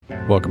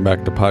Welcome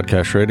back to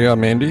Podcast Radio.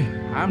 I'm Andy.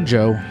 I'm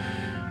Joe.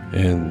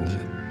 And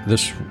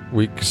this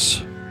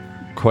week's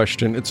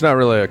question, it's not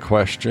really a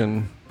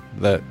question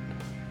that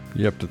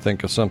you have to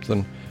think of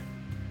something,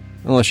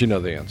 unless you know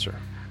the answer.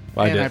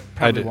 I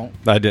probably won't.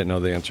 I didn't know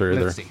the answer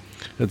either. Let's see.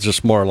 It's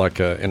just more like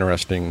an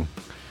interesting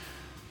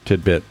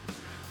tidbit.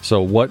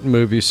 So what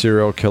movie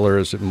serial killer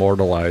is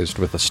immortalized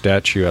with a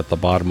statue at the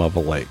bottom of a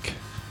lake?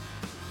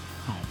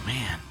 Oh,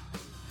 man.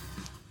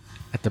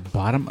 At the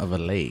bottom of a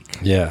lake.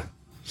 Yeah.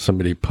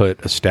 Somebody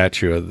put a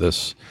statue of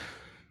this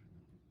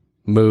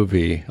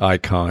movie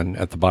icon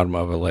at the bottom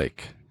of a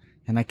lake.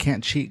 And I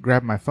can't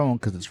grab my phone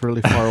because it's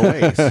really far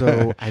away,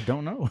 so I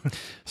don't know.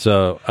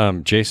 So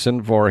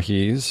Jason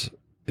Voorhees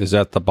is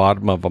at the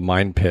bottom of a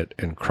mine pit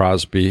in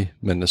Crosby,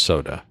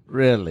 Minnesota.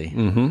 Really?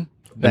 Mm-hmm.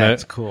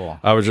 That's cool.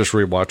 I was just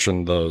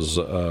rewatching those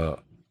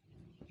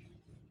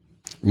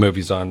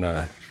movies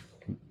on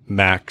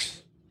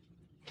Max,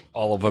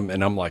 all of them,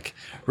 and I'm like,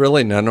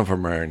 really, none of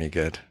them are any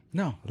good.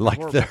 No. Like,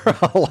 horrible. they're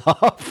all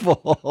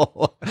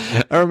awful.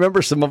 I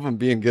remember some of them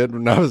being good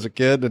when I was a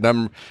kid, and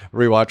I'm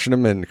rewatching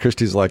them, and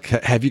Christy's like,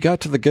 have you got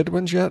to the good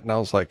ones yet? And I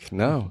was like,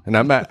 no. And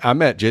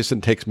I'm at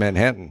Jason Takes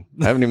Manhattan.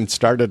 I haven't even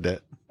started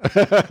it.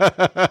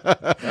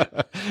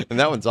 And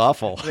that one's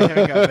awful. They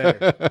haven't got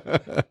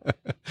better.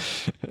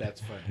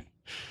 That's funny.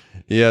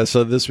 Yeah,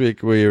 so this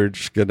week we were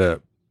just going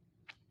to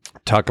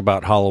talk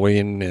about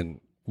Halloween and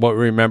what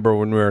we remember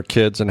when we were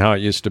kids and how it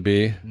used to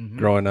be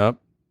growing up.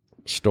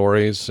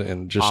 Stories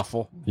and just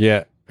awful.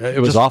 Yeah, it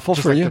was awful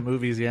just for like you. The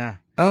movies, yeah.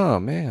 Oh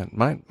man,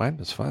 mine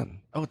was fun.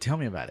 Oh, tell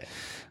me about it.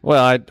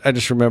 Well, I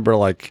just remember,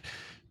 like,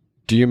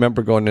 do you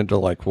remember going into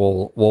like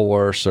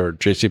Woolworths or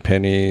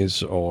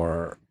JCPenney's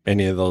or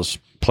any of those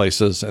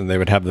places, and they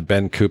would have the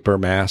Ben Cooper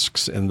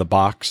masks in the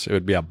box? It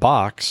would be a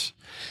box,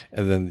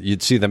 and then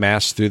you'd see the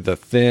mask through the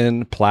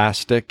thin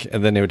plastic,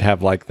 and then they would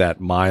have like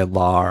that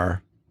Mylar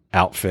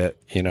outfit,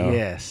 you know?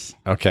 Yes.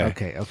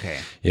 Okay.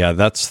 Yeah,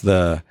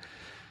 that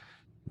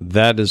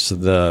is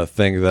the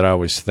thing that I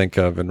always think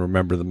of and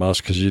remember the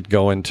most, because you'd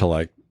go into,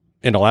 like,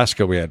 in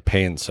Alaska, we had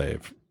Pay and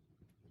Save.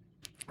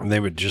 And they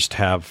would just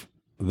have,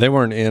 they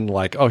weren't in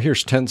like, oh,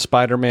 here's 10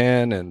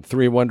 Spider-Man and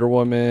 3 Wonder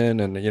Woman.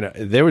 And, you know,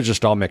 they were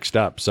just all mixed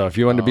up. So if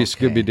you wanted to be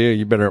Scooby-Doo,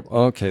 you better,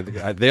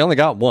 they only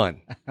got one.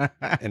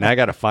 And I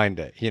got to find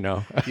it, you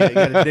know. Yeah, you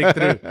got to dig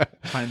through,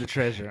 find the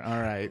treasure. All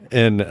right.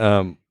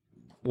 And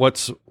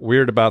what's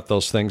weird about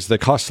those things, they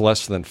cost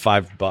less than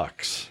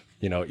 $5.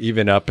 You know,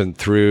 even up and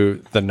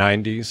through the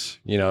 90s,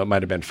 you know, it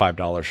might have been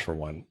 $5 for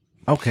one.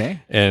 Okay.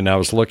 And I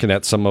was looking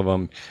at some of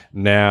them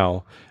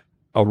now.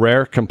 A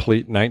rare,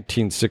 complete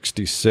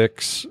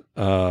 1966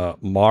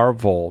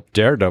 Marvel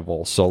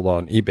Daredevil sold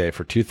on eBay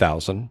for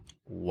 $2,000.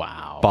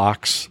 Wow.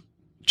 Box,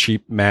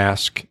 cheap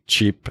mask,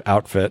 cheap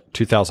outfit,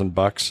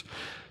 $2,000.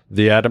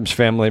 The Addams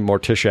Family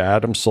Morticia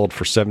Addams sold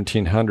for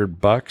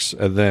 $1,700.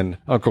 And then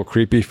Uncle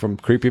Creepy from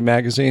Creepy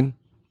Magazine.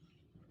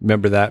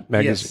 Remember that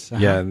magazine?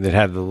 Yes, Yeah, and it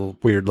had the little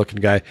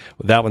weird-looking guy.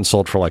 That one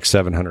sold for like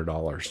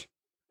 $700.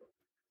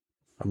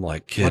 I'm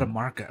like, kid. What a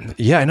markup.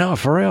 Yeah, I know,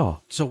 for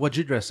real. So what'd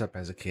you dress up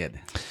as a kid?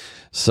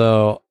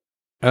 So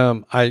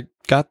I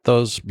got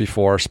those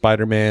before.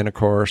 Spider-Man, of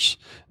course.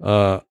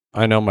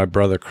 I know my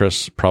brother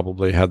Chris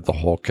probably had the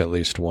Hulk at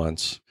least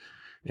once.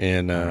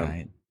 And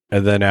Right.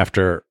 and then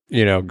after,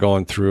 you know,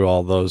 going through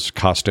all those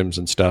costumes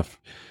and stuff,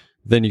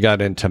 then you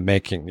got into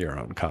making your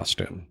own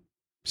costume.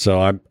 So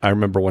I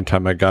remember one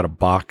time I got a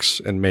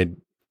box and made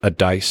a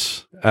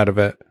dice out of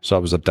it. So I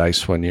was a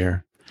dice one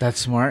year. That's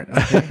smart.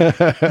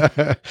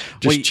 Okay.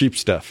 Just cheap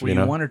stuff, Were you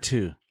know. one or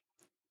two?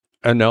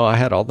 No, I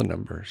had all the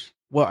numbers.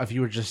 Well, if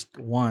you were just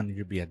one,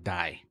 you'd be a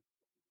die.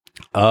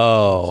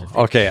 Oh, So if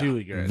you're okay. two,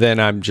 you're a- Then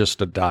I'm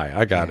just a die.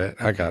 I got Yeah, it.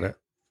 I got okay. it.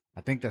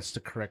 I think that's the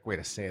correct way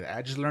to say that.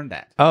 I just learned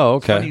that. Oh,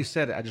 It's funny okay. you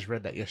said it. I just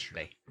read that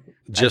yesterday.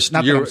 Just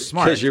not that I'm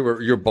smart. because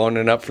you're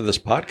boning up for this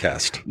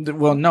podcast.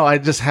 Well, no, I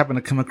just happened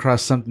to come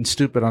across something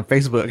stupid on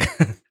Facebook.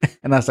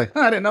 And I was like,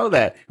 I didn't know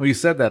that. When you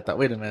said that, I thought,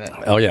 wait a minute.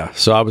 Oh yeah.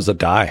 So I was a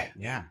die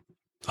Yeah.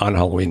 on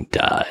Halloween.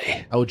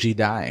 Die. OG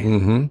die.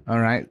 Mm-hmm. All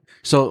right.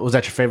 So was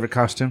that your favorite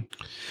costume?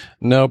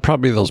 No,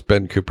 probably those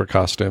Ben Cooper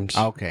costumes.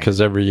 Okay. Because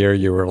every year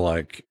you were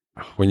like,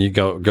 when you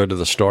go to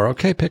the store,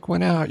 okay, pick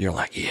one out. You're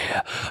like,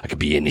 yeah, I could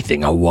be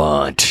anything I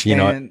want. You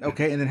know.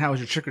 Okay. And then how was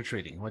your trick or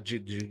treating?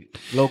 Did you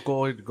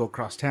local? Did you go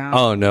across town?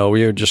 Oh no,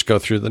 we would just go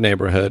through the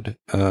neighborhood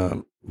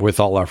with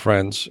all our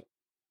friends.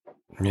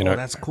 You know,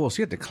 that's cool. So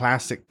you had the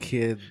classic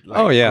kid. Like,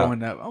 Oh, yeah.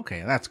 Growing up.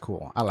 Okay, that's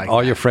cool. I like all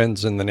that. your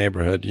friends in the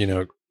neighborhood. You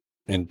know,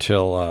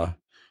 until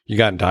you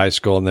got into high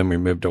school, and then we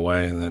moved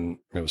away, and then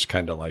it was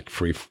kind of like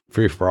free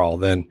for all.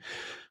 Then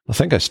I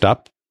think I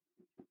stopped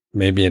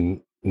maybe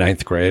in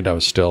 9th grade. I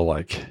was still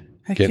like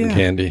Heck getting yeah.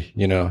 candy,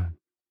 you know,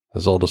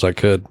 as old as I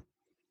could.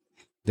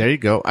 There you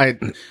go.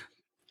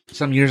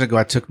 Some years ago,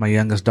 I took my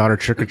youngest daughter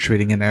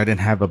trick-or-treating, and I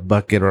didn't have a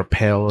bucket or a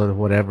pail or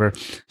whatever.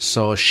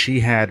 So she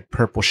had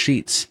purple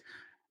sheets.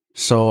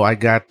 So I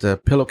got the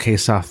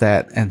pillowcase off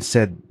that and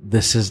said,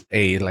 this is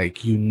a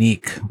like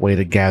unique way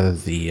to gather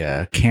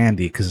the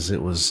candy, because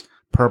it was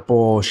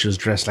purple. She was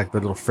dressed like the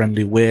little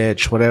friendly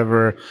witch,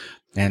 whatever.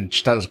 And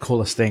she thought it was the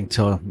coolest thing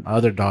till my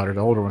other daughter,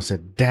 the older one,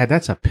 said, "Dad,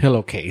 that's a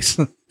pillowcase."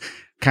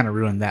 Kind of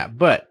ruined that.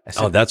 But I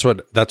said, that's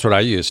what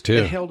I used too.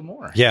 it held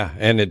more. Yeah,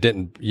 and you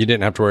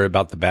didn't have to worry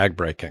about the bag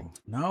breaking.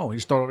 No, you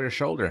just throw it over your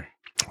shoulder.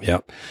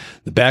 Yep.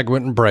 The bag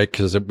wouldn't break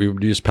because we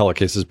would use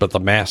pillowcases, but the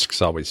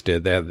masks always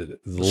did. They had the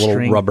little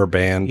string. rubber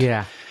band.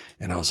 Yeah.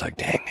 And I was like,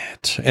 dang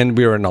it. And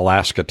we were in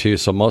Alaska too.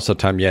 So most of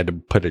the time you had to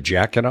put a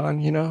jacket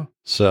on,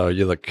 So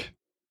you look.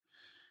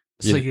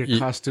 So your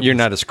costume. You're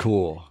not as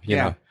cool. You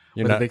know?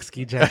 You're with not a big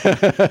ski jacket.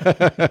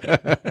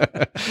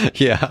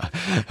 Yeah.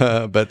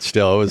 But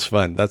still, it was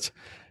fun.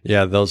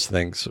 Those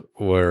things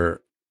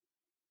were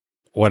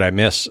what I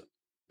miss.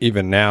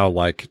 Even now,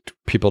 like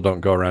people don't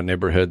go around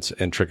neighborhoods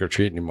and trick or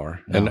treat anymore.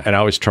 No. And I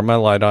always turn my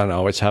light on. I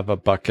always have a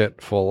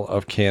bucket full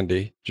of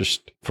candy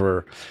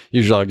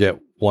usually I'll get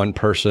one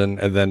person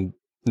and then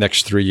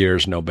next 3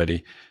 years,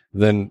 nobody.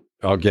 Then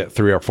I'll get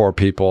 3 or 4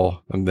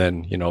 people and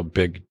then,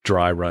 big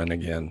dry run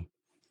again.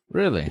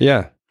 Really?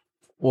 Yeah.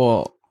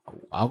 Well,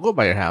 I'll go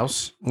by your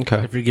house.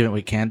 Okay. If you're giving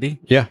away candy.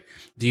 Yeah.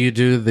 Do you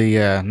do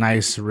the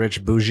nice,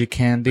 rich, bougie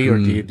candy or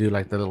do you do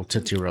like the little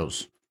Tootsie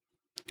Rolls?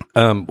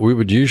 We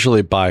would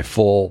usually buy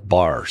full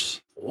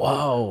bars.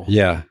 Whoa.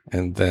 Yeah.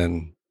 And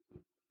then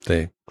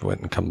they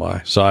wouldn't come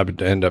by. So I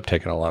would end up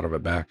taking a lot of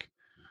it back.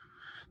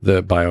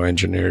 The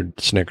bioengineered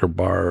Snicker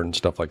bar and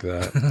stuff like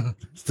that.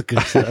 It's the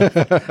good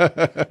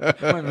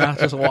stuff. My mouth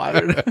just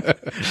watered.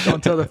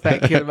 Don't tell the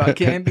fat kid about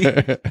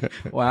candy.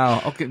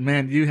 Wow. Okay,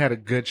 man, you had a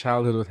good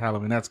childhood with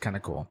Halloween. That's kind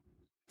of cool.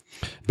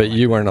 But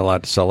you weren't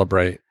allowed to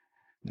celebrate.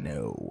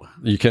 No.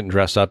 You couldn't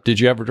dress up. Did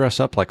you ever dress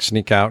up, like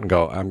sneak out and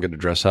go, I'm going to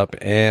dress up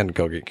and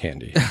go get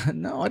candy?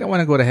 No, I didn't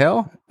want to go to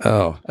hell.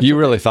 Oh, you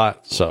really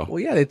thought so? Well,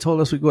 yeah, they told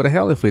us we'd go to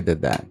hell if we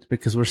did that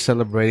because we're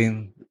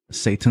celebrating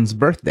Satan's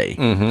birthday.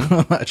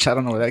 Which I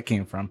don't know where that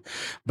came from.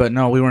 But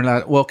no, we weren't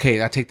allowed. Well,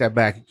 okay, I take that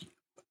back.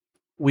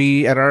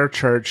 At our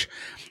church,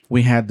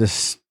 we had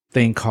this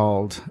thing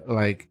called,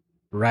 like,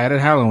 right at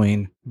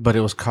Halloween, but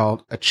it was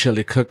called a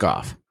chili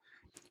cook-off.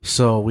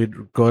 So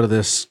we'd go to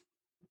this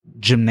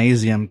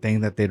gymnasium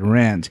thing that they'd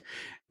rent,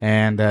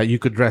 and you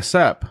could dress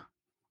up,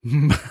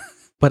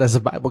 but as a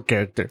Bible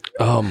character.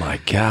 Oh my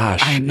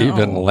gosh!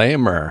 Even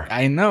lamer.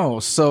 I know.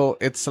 So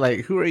it's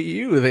like, who are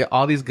you?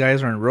 All these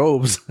guys are in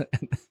robes.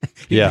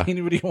 Yeah,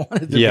 anybody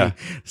wanted to be.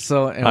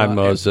 So I'm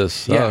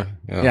Moses.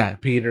 Yeah,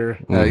 Peter.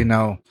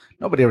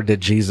 Nobody ever did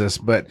Jesus,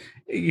 but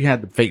you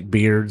had the fake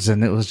beards,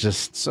 and it was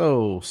just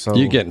so.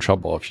 You get in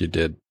trouble if you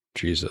did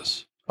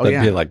Jesus.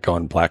 That'd be like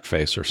going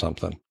blackface or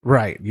something.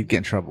 Right, you'd get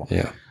in trouble.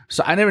 Yeah.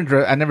 So I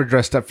never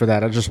dressed up for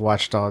that. I just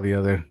watched all the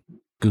other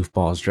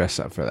goofballs dress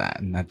up for that,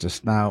 and that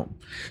just now.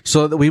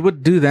 So we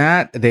would do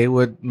that. They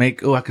would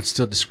make. I could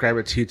still describe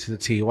it to you to the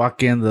T. You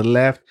walk in to the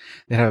left.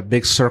 They have a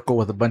big circle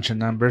with a bunch of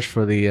numbers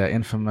for the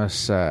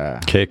infamous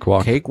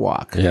cakewalk.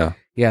 Cakewalk. Yeah,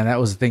 yeah, and that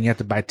was the thing. You had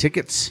to buy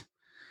tickets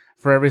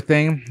for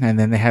everything, and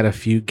then they had a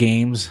few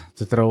games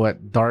to throw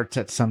at darts,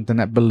 at something,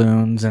 at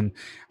balloons, and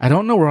I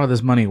don't know where all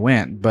this money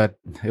went, but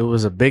it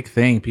was a big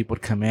thing. People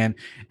would come in,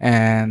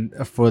 and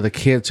for the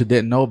kids who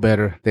didn't know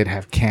better, they'd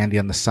have candy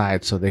on the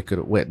side so they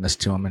could witness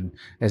to them, and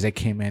as they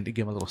came in, to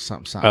give them a little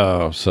something.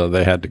 Oh, so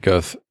they had to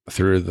go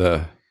through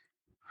the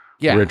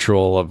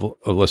ritual of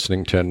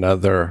listening to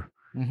another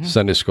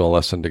Sunday school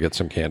lesson to get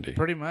some candy.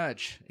 Pretty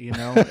much,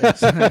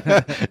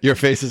 Your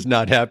face is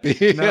not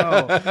happy.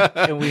 No,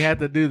 and we had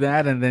to do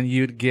that, and then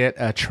you'd get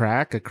a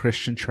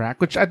Christian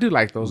track, which I do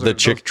like those. The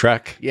chick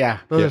track. Yeah,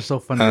 those are so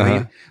fun to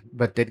read.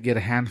 But they'd get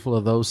a handful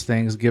of those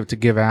things to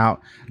give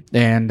out,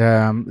 and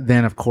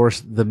then of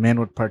course the men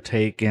would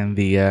partake in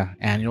the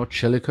annual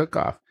chili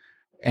cook-off.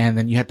 And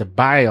then you had to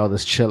buy all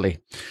this chili.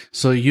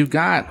 So you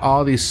got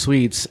all these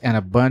sweets and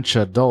a bunch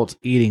of adults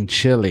eating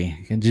chili.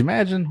 Can you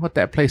imagine what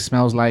that place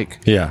smells like?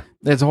 Yeah.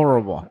 It's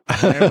horrible.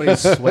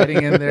 Everybody's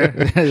sweating in there.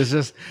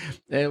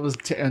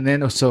 And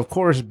then, so of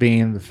course,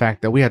 being the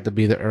fact that we had to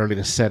be there early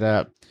to set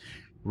up,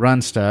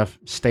 run stuff,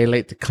 stay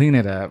late to clean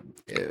it up.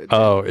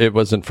 It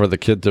wasn't for the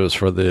kids. It was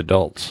for the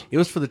adults. It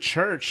was for the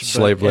church.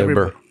 Slave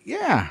labor.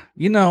 Yeah.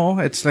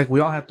 It's like we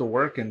all have to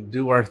work and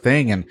do our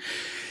thing. And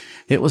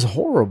it was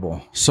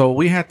horrible. So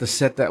we had to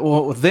set that.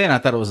 Well, then I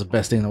thought it was the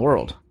best thing in the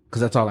world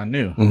because that's all I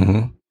knew.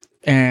 Mm-hmm.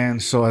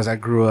 And so as I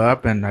grew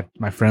up and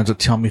my friends would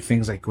tell me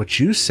things like what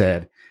you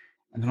said,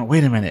 and I'm like,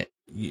 wait a minute,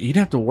 you didn't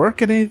have to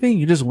work at anything?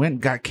 You just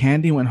went, got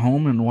candy, went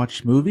home and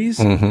watched movies?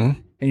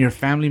 Mm-hmm. And your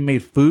family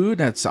made food?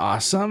 That's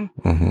awesome.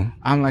 Mm-hmm.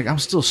 I'm like, I'm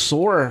still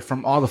sore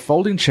from all the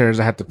folding chairs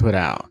I had to put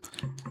out.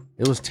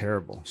 It was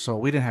terrible. So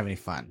we didn't have any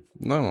fun.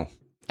 No.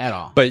 At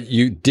all. But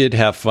you did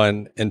have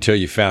fun until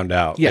you found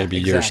out, maybe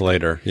years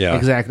later. Yeah,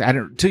 exactly.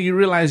 Until you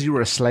realize you were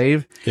a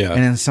slave,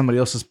 and then somebody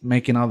else is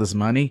making all this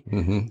money,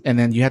 and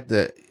then you had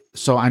to.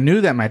 So I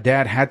knew that my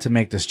dad had to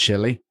make this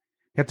chili.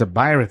 He had to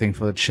buy everything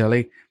for the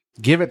chili,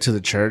 give it to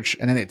the church,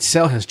 and then they'd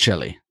sell his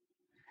chili.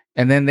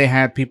 And then they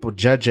had people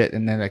judge it,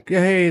 and they're like,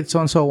 "Hey, so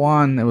and so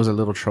won." It was a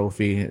little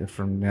trophy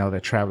from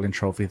the traveling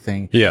trophy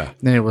thing. Yeah. And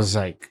then it was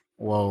like,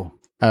 "Whoa,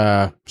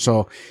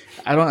 So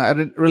I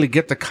didn't really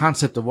get the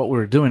concept of what we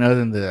were doing other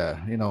than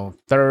the,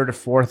 third or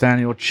fourth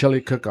annual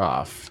chili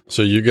cook-off.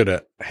 So you're going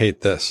to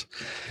hate this.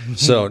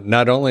 So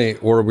not only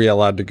were we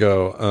allowed to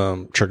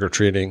go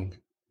trick-or-treating,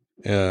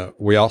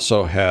 we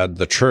also had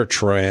the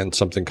church ran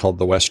something called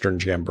the Western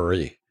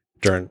Jamboree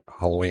during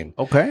Halloween.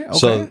 Okay.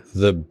 So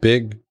the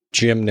big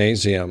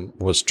gymnasium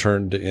was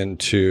turned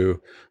into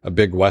a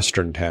big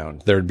Western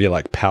town. There would be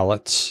like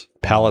pallets.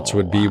 Pallets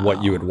would be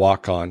what you would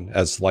walk on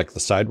as like the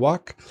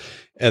sidewalk.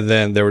 And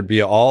then there would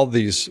be all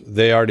these,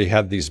 they already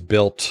had these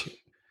built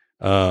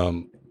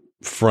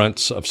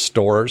fronts of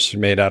stores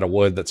made out of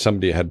wood that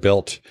somebody had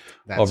built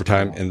over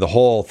time. Cool. And the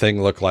whole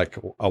thing looked like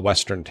a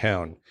Western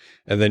town.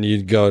 And then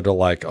you'd go to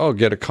like,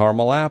 get a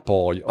caramel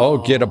apple.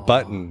 Get a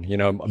button,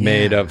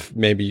 made of,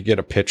 maybe you get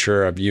a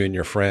picture of you and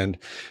your friend.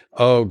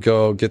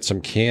 Go get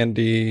some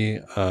candy.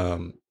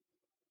 And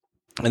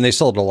they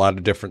sold a lot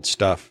of different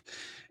stuff.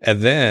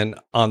 And then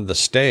on the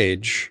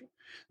stage,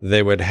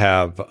 they would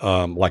have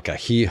like a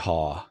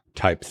hee-haw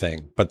type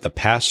thing. But the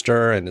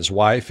pastor and his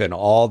wife and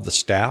all the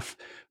staff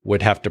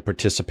would have to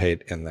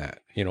participate in that,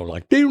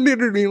 like, yee-haw.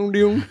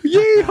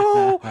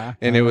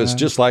 And it was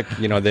just like,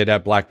 they'd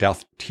have blacked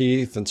out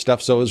teeth and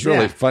stuff. So it was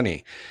really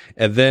funny.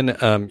 And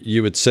then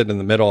you would sit in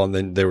the middle, and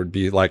then there would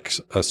be like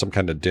some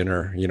kind of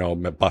dinner,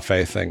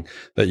 buffet thing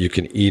that you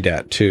can eat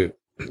at too.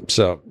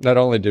 So not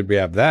only did we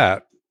have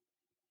that,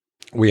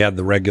 we had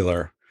the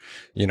regular,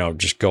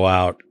 just go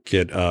out,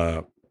 get,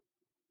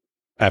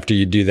 after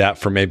you do that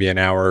for maybe an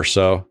hour or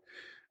so,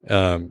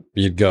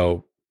 you'd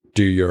go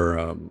do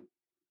your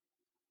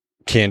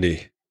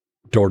candy,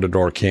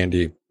 door-to-door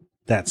candy.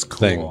 That's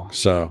cool. Thing.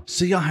 So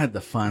y'all had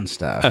the fun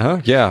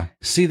stuff. Yeah.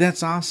 See,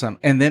 that's awesome.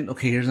 And then,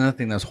 here's another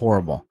thing that's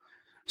horrible.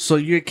 So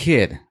you're a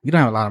kid. You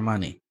don't have a lot of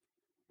money.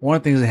 One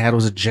of the things they had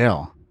was a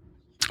jail.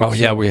 Oh,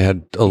 yeah. We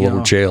had a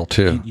little jail,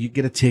 too. You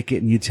get a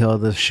ticket, and you tell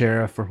the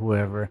sheriff or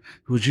whoever,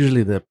 who's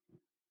usually the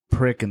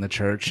prick in the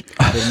church,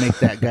 they make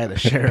that guy the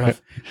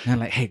sheriff,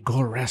 and like, hey, go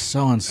arrest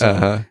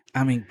so-and-so.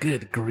 I mean,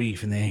 good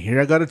grief. And then here,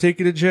 I got to take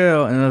you to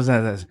jail. And it was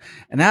that.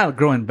 And now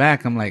growing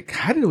back, I'm like,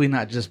 how did we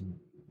not just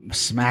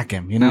smack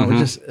him? It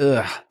was just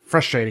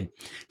frustrating.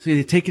 So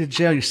you take you to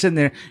jail, you're sitting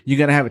there, you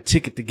got to have a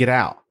ticket to get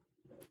out.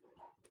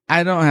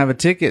 I don't have a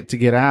ticket to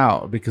get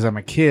out because I'm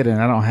a kid and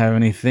I don't have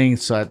anything.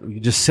 So you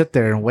just sit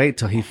there and wait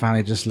till he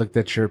finally just looked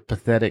at your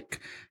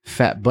pathetic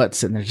fat butt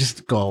sitting there.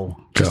 Just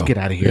get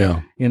out of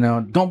here.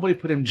 Yeah. Don't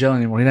put him in jail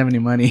anymore. He didn't have any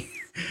money.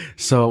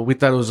 So we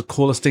thought it was the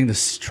coolest thing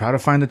to try to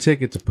find a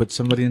ticket to put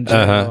somebody in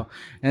jail.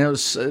 And it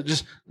was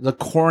just the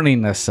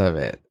corniness of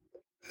it.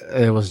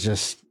 It was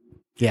just,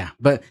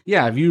 But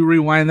if you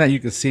rewind that, you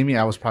could see me.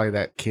 I was probably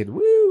that kid.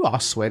 All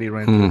sweaty,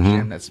 running through the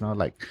gym that smelled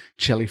like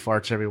chili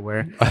farts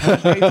everywhere.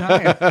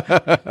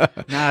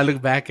 Now I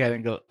look back at it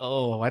and go,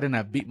 why didn't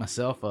I beat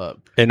myself up?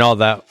 And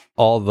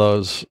all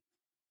those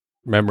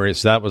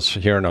memories, that was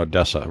here in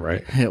Odessa,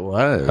 right? It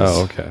was.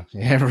 Oh, okay.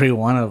 Every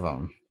one of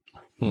them.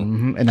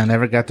 And I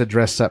never got to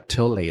dress up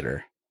till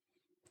later.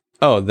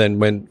 Oh, then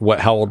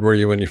how old were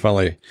you when you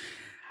finally?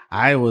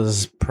 I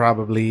was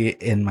probably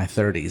in my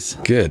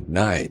 30s. Good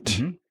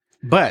night.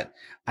 But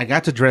I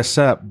got to dress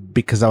up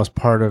because I was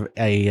part of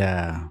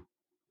a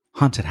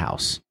haunted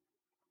house.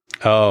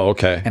 Oh,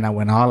 okay. And I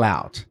went all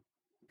out.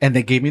 And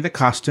they gave me the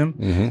costume.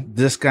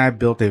 This guy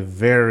built a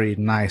very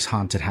nice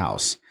haunted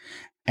house.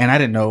 And I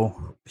didn't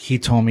know. He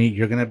told me,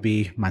 you're going to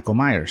be Michael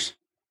Myers.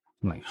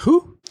 I'm like,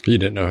 who? You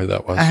didn't know who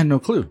that was? I had no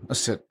clue. I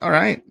said, all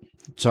right.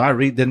 So I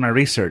did my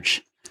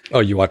research. Oh,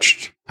 you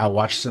watched? I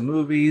watched some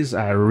movies.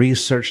 I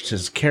researched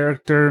his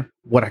character,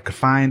 what I could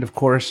find, of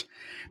course.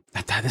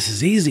 I thought, this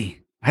is easy.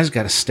 I just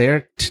got to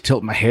stare, to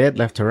tilt my head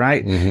left to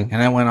right, and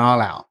I went all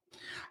out.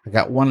 I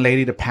got one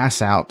lady to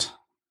pass out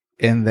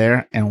in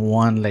there and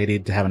one lady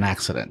to have an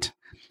accident.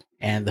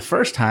 And the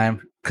first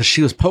time, because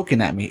she was poking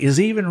at me, is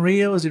he even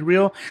real? Is he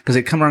real? Because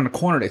they'd come around the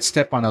corner, they'd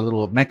step on a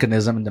little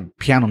mechanism, and the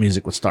piano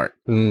music would start.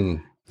 The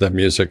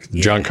music,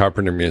 John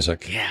Carpenter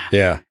music.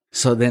 Yeah.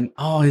 So then,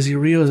 is he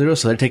real? Is he real?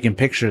 So they're taking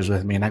pictures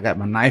with me, and I got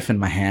my knife in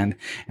my hand,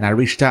 and I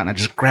reached out and I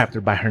just grabbed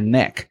her by her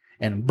neck,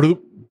 and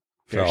bloop.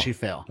 There she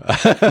fell.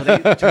 So they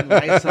turned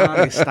lights on.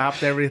 They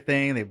stopped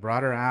everything. They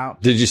brought her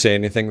out. Did you say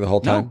anything the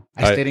whole time? No,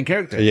 I stayed in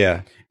character.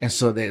 Yeah. And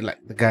so the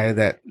guy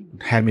that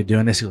had me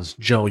doing this, he goes,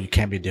 Joe, you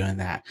can't be doing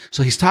that.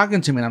 So he's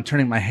talking to me, and I'm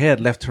turning my head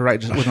left to right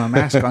just with my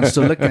mask on,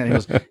 still looking at him. He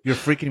goes, you're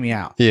freaking me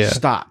out. Yeah.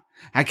 Stop.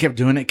 I kept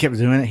doing it.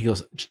 He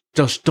goes,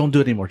 just don't do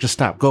it anymore. Just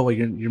stop. Go away.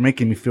 You're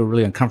making me feel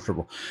really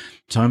uncomfortable.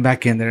 So I'm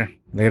back in there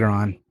later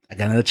on. I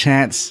got another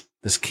chance.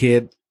 This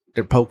kid,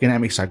 they're poking at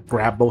me. So I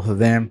grabbed both of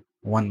them.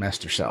 One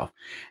messed herself.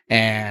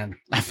 And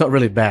I felt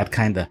really bad,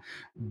 kind of.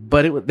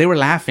 But they were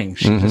laughing.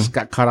 She just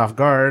got caught off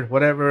guard,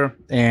 whatever.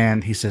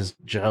 And he says,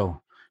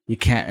 Joe, you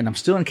can't. And I'm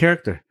still in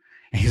character.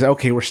 And he's like,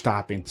 okay, we're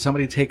stopping.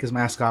 Somebody take his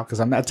mask off because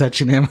I'm not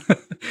touching him.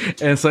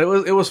 And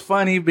so it was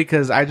funny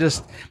because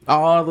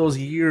all those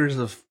years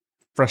of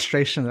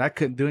frustration that I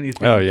couldn't do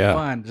anything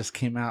fun just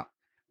came out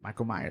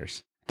Michael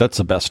Myers. That's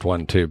the best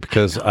one, too,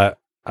 because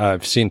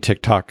I've seen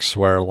TikToks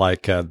where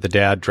like the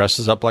dad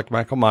dresses up like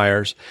Michael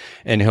Myers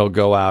and he'll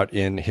go out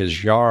in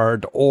his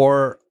yard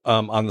or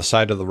on the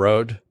side of the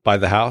road by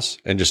the house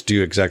and just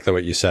do exactly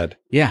what you said.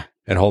 Yeah.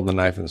 And hold the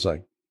knife and it's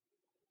like,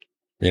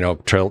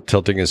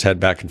 tilting his head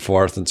back and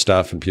forth and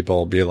stuff. And people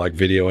will be like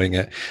videoing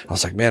it. I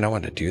was like, man, I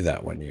want to do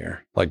that one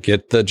year. Like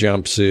get the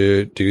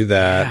jumpsuit, do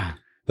that. Yeah.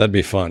 That'd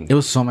be fun. It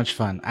was so much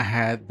fun. I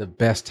had the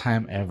best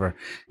time ever.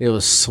 It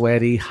was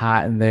sweaty,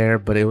 hot in there,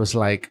 but it was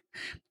like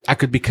I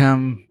could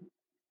become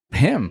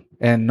him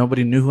and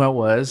nobody knew who I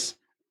was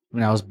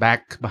when I was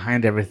back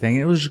behind everything.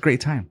 It was a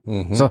great time.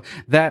 Mm-hmm. So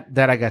that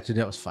I got to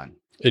do, it was fun.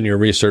 And your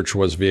research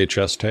was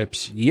VHS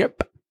tapes?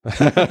 Yep.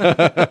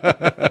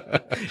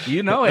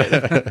 You know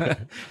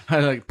it. I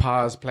like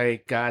pause,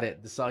 play, got it.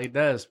 That's all he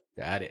does.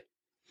 Got it.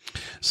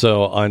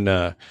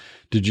 So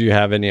did you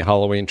have any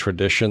Halloween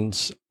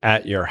traditions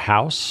at your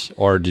house,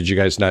 or did you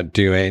guys not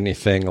do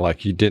anything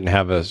like you didn't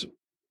have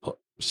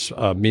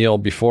a meal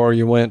before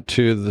you went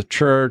to the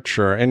church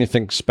or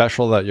anything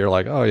special that you're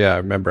like, oh yeah, I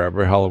remember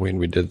every Halloween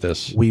we did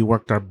this? We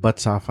worked our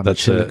butts off on the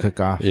chili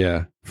cook-off.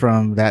 Yeah.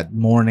 From that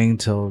morning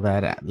till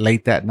that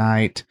late that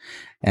night.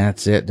 And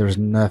that's it. There's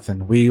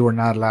nothing. We were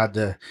not allowed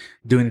to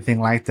do anything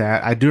like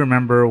that. I do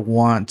remember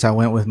once I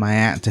went with my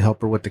aunt to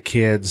help her with the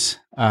kids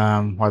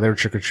while they were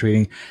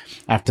trick-or-treating.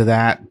 After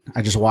that,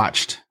 I just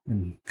watched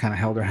and kind of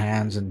held her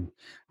hands. And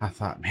I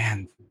thought,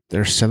 man,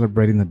 they're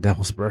celebrating the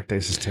devil's birthday.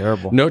 This is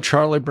terrible. No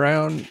Charlie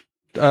Brown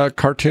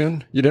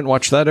cartoon? You didn't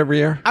watch that every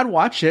year? I'd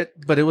watch it,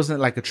 but it wasn't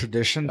like a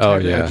tradition. Oh,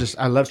 yeah.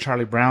 I love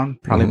Charlie Brown.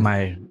 Probably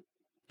my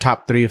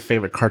top 3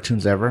 favorite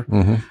cartoons ever.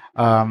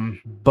 Mm-hmm.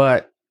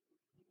 But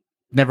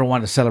never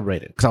wanted to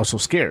celebrate it because I was so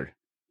scared.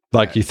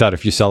 Like you thought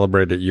if you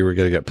celebrated it, you were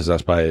going to get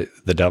possessed by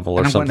the devil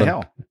or something?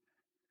 Going to hell.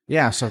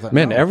 Yeah. So I thought,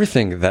 man,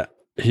 everything that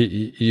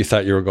you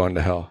thought you were going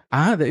to hell.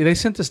 They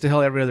sent us to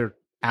hell every other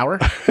hour.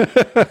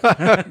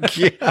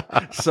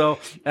 Yeah. So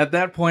at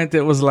that point,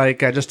 it was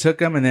like I just took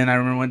them, and then I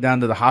remember went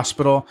down to the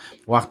hospital,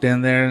 walked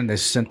in there, and they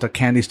sent the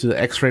candies to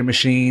the X-ray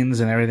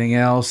machines and everything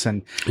else.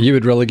 And you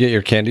would really get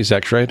your candies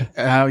X-rayed?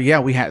 Yeah,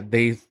 we had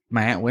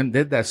my aunt went and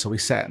did that, so we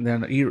sat in there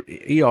in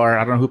the ER.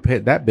 I don't know who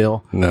paid that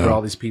bill for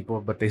all these people,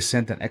 but they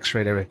sent an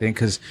X-ray everything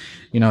because,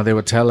 they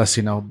would tell us,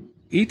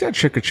 eat that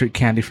trick-or-treat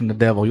candy from the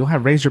devil. You'll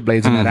have razor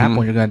blades in that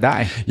apple and you're going to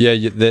die.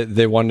 Yeah,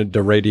 they wanted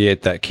to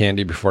radiate that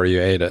candy before you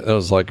ate it. It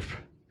was like,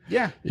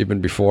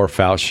 even before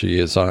Fauci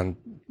is on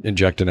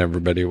injecting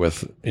everybody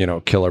with,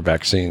 killer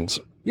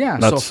vaccines. Yeah,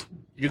 so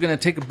you're going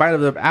to take a bite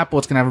of the apple,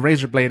 it's going to have a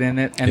razor blade in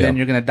it, and then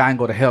you're going to die and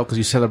go to hell because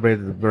you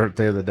celebrated the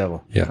birthday of the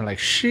devil. Yeah. I'm like,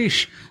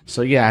 sheesh.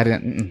 So, yeah, I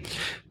didn't.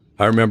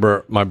 I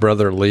remember my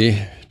brother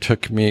Lee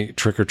took me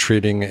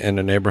trick-or-treating in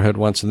a neighborhood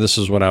once, and this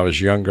is when I was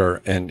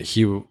younger, and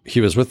he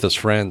was with his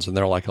friends, and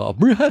they're like,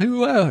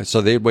 oh, so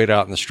they'd wait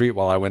out in the street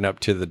while I went up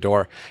to the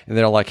door, and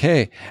they're like,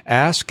 hey,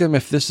 ask him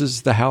if this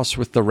is the house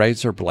with the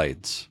razor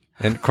blades.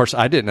 And, of course,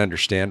 I didn't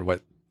understand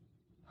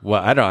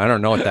I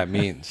don't know what that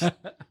means. Did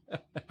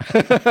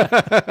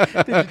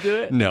you do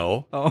it?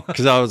 No,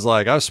 because I was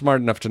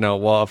smart enough to know,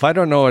 well, if I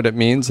don't know what it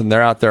means and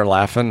they're out there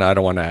laughing, I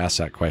don't want to ask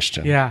that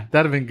question. Yeah,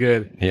 that'd have been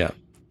good. Yeah.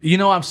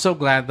 I'm so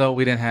glad, though,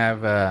 we didn't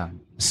have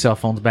cell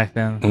phones back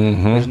then.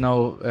 Mm-hmm. There's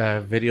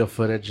no video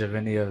footage of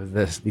any of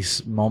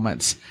these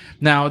moments.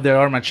 Now, there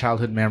are my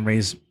childhood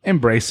memories.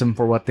 Embrace them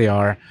for what they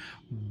are.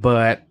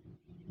 But,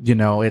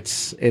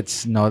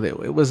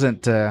 it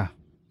wasn't...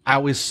 I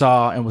always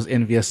saw and was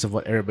envious of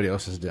what everybody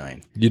else is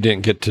doing. You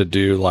didn't get to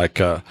do like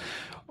a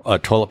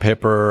toilet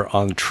paper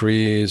on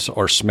trees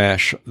or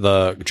smash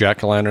the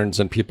jack-o'-lanterns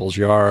in people's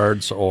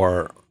yards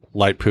or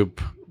light poop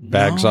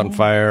bags on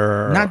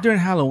fire? Not during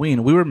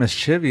Halloween. We were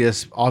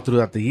mischievous all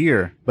throughout the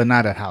year, but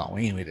not at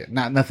Halloween. We did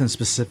nothing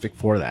specific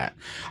for that.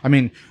 I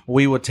mean,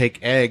 we would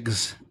take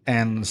eggs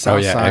and the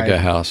south side, egg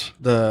house.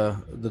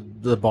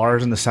 The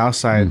bars in the south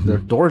side, their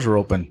doors were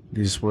open.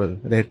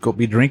 They'd go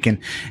be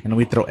drinking, and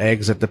we'd throw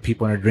eggs at the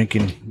people and they're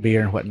drinking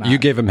beer and whatnot. You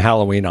gave them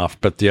Halloween off,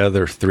 but the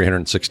other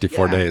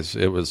 364 days,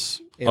 it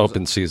was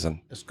open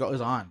season. It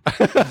goes on.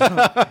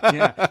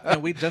 Yeah,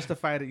 and we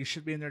justified it. You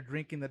should be in there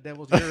drinking the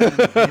devil's urine.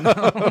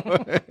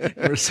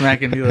 We're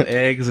smacking people with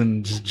eggs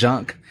and just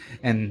junk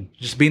and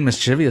just being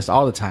mischievous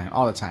all the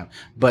time.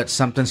 But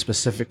something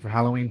specific for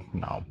Halloween,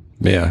 no.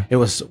 Yeah, it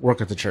was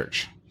work at the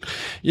church.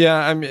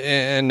 Yeah,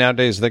 and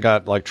nowadays they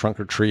got like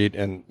trunk or treat,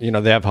 and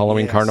they have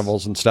Halloween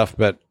carnivals and stuff.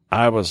 But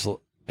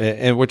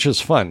which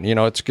is fun.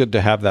 It's good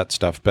to have that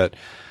stuff. But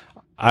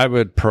I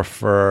would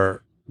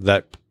prefer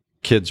that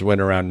kids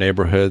went around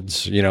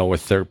neighborhoods,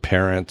 with their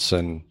parents,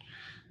 and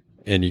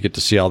you get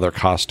to see all their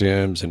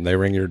costumes, and they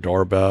ring your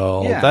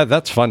doorbell. Yeah.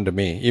 That's fun to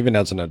me, even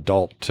as an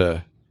adult,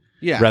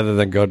 rather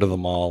than go to the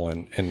mall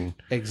and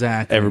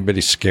exactly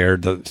everybody's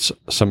scared that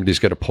somebody's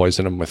going to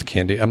poison them with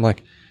candy. I'm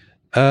like,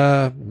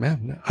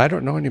 man, I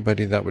don't know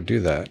anybody that would do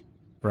that.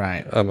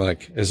 Right. I'm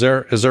like, is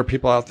there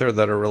people out there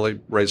that are really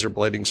razor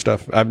blading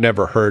stuff? I've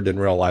never heard in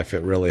real life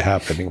it really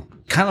happening.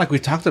 Kind of like we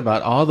talked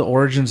about all the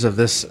origins of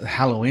this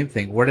Halloween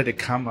thing. Where did it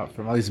come up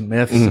from? All these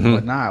myths and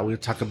whatnot. We'll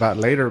talk about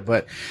later.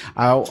 But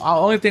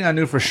only thing I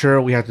knew for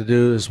sure we had to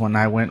do is when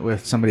I went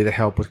with somebody to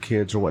help with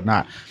kids or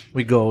whatnot,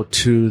 we go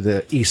to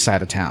the east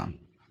side of town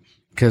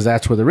because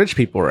that's where the rich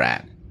people were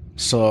at.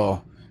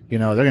 So, they're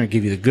going to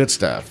give you the good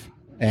stuff.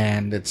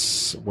 And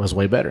was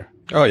way better.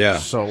 Oh, yeah.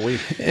 So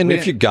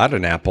if you got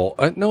an apple,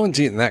 no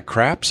one's eating that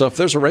crap. So if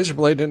there's a razor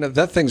blade in it,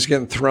 that thing's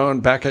getting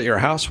thrown back at your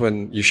house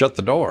when you shut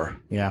the door.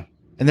 Yeah.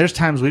 And there's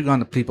times we've gone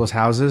to people's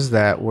houses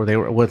where they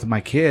were with my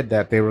kid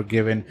that they were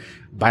given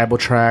Bible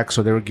tracts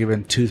or they were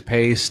given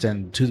toothpaste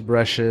and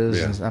toothbrushes.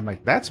 Yeah. And I'm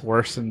like, that's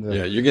worse than the...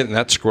 Yeah, you're getting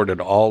that squirted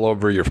all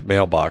over your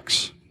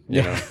mailbox.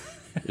 You know?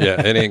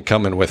 Yeah, it ain't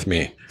coming with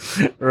me.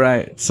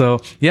 Right. So,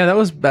 yeah, that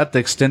was about the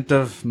extent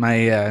of my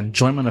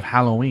enjoyment of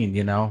Halloween,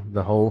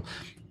 the whole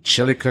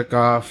chili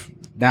cook-off.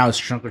 Now it's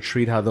trunk or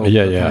treat, how they'll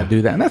kind of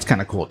do that. And that's kind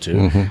of cool, too.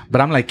 Mm-hmm.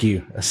 But I'm like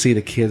you. I see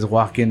the kids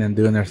walk in and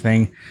doing their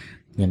thing,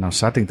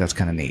 so I think that's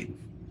kind of neat.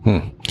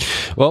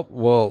 Well,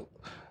 we'll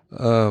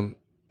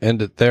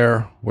end it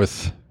there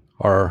with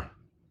our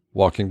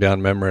walking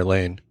down memory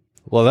lane.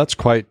 Well, that's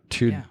quite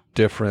two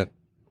different.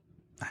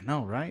 I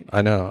know, right?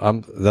 I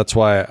know. That's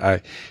why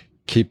I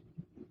keep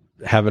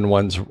having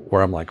ones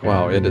where I'm like,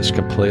 wow, it is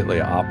completely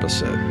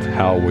opposite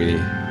how we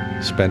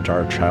spent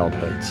our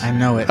childhoods. I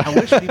know it. I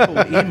wish people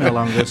would email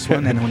on this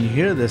one, and when you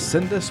hear this,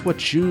 send us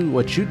what you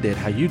did,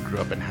 how you grew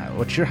up, and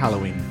what your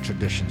Halloween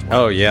traditions were.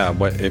 Oh yeah,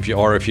 if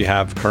you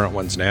have current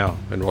ones now,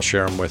 and we'll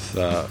share them with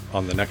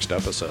on the next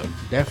episode.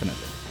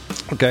 Definitely.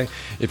 Okay,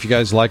 if you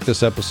guys like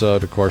this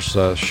episode, of course,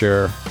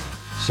 share,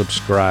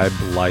 subscribe,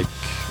 like,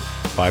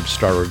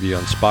 5-star review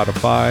on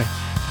Spotify,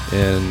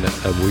 and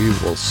we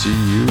will see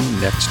you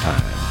next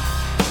time.